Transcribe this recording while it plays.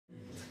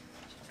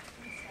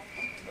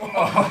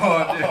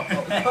Oh, dude.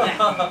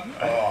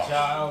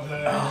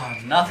 Childhood. Oh,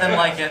 nothing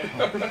like it.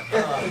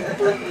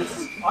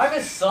 I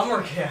miss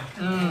summer camp.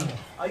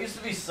 I used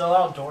to be so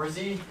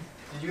outdoorsy.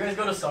 Did you guys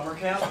go to summer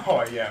camp?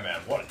 Oh yeah,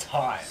 man, what a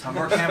time.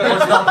 Summer camp was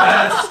the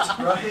best.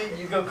 Right?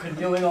 You go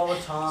canoeing all the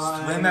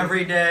time. Swim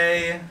every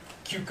day.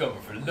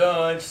 Cucumber for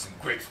lunch, some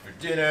grapes for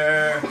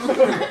dinner.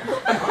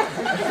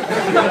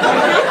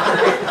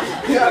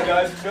 Yeah,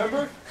 guys,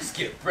 remember?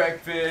 Skip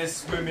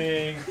breakfast,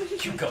 swimming,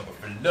 cucumber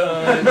for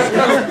lunch,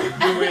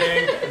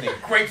 canoeing, and then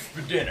grapes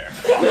for dinner.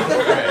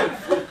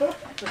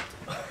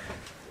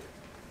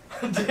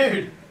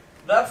 Dude,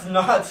 that's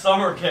not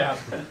summer camp.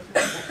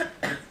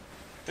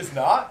 It's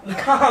not?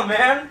 Nah,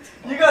 man.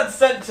 You got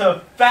sent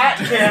to fat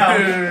camp.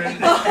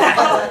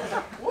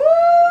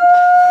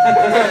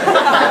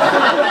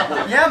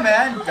 Yeah,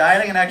 man.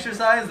 Dieting and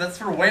exercise, that's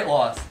for weight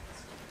loss.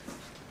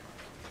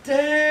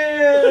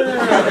 Damn!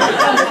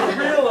 I didn't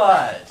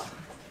realize.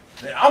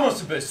 Man, I must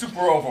have been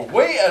super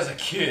overweight as a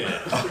kid.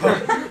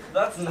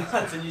 That's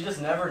nuts, and you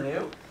just never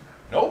knew?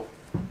 Nope.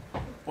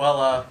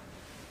 Well,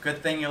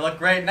 good thing you look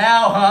great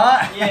now,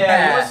 huh?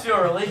 Yeah, you must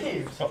feel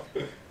relieved.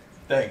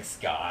 Thanks,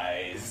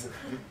 guys.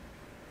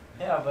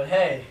 Yeah, but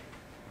hey,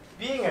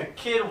 being a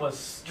kid was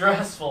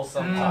stressful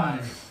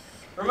sometimes.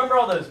 Remember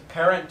all those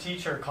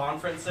parent-teacher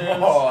conferences?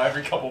 Oh,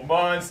 every couple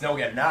months, no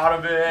getting out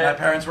of it. My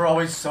parents were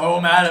always so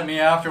mad at me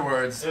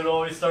afterwards. It would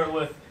always start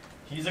with,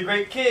 he's a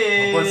great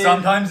kid. But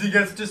sometimes he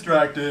gets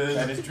distracted.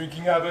 And his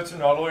drinking habits are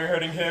not only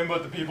hurting him,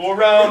 but the people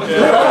around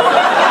him.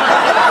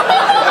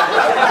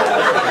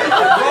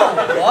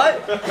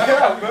 What?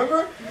 Yeah,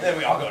 remember? Then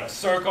we all go in a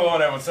circle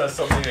and everyone says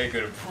something they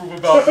could improve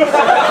about. Dude,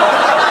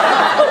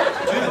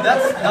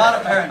 that's not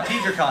a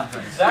parent-teacher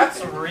conference.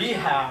 That's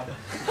rehab.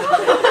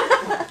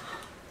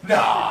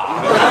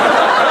 Nah.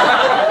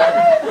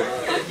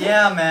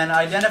 Yeah, man,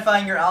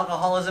 identifying your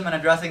alcoholism and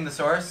addressing the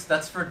source,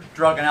 that's for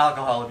drug and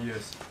alcohol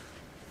abuse.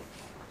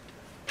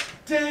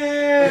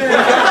 Damn.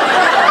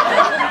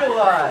 I didn't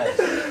realize.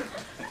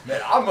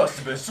 Man, I must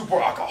have been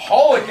super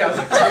alcoholic as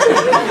a kid.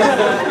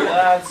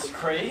 That's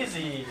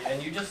crazy.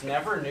 And you just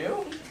never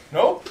knew?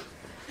 Nope.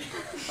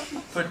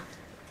 But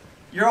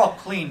you're all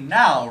clean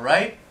now,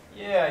 right?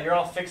 Yeah, you're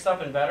all fixed up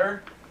and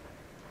better?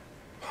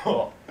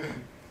 Oh,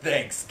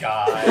 thanks,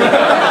 guys.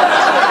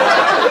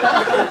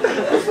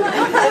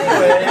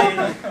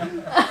 Anyway,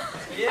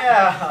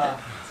 yeah.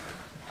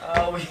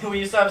 We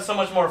used to have so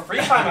much more free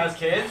time as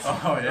kids.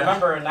 Oh, yeah.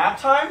 Remember nap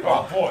time?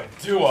 Oh, boy,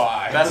 do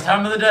I. Best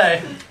time of the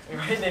day.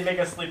 Right? They make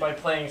us sleep by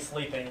playing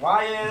Sleeping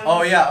Lions.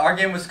 Oh, yeah, our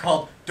game was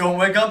called Don't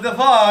Wake Up the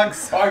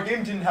Fox. Our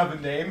game didn't have a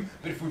name,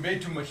 but if we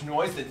made too much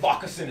noise, they'd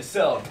lock us in a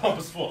cell and pump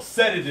us full of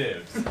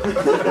sedatives.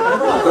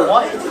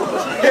 What?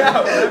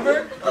 Yeah,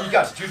 remember? You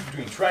got to choose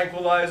between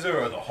tranquilizer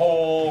or the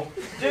hole.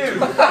 Dude,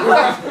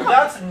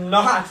 that's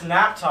not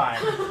nap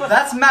time.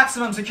 That's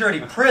maximum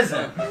security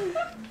prison.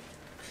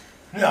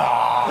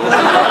 Nah.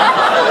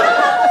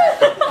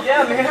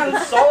 Yeah, man,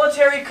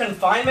 solitary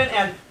confinement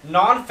and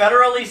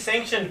non-federally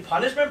sanctioned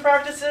punishment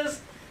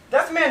practices?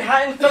 That's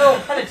Manhattan Federal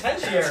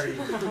Penitentiary.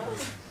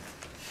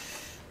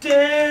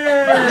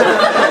 Damn!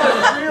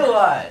 I didn't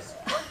realize.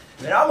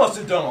 Man, I must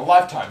have done a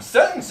lifetime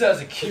sentence as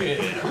a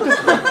kid.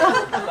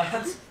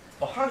 That's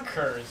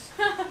bonkers.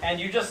 And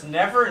you just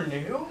never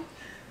knew?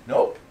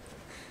 Nope.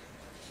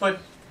 But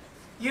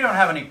you don't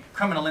have any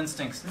criminal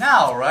instincts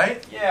now,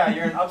 right? Yeah,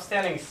 you're an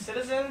upstanding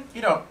citizen.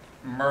 You don't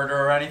murder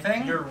or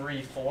anything. You're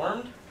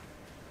reformed.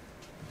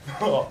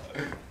 Oh,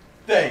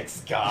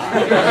 thanks,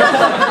 guys.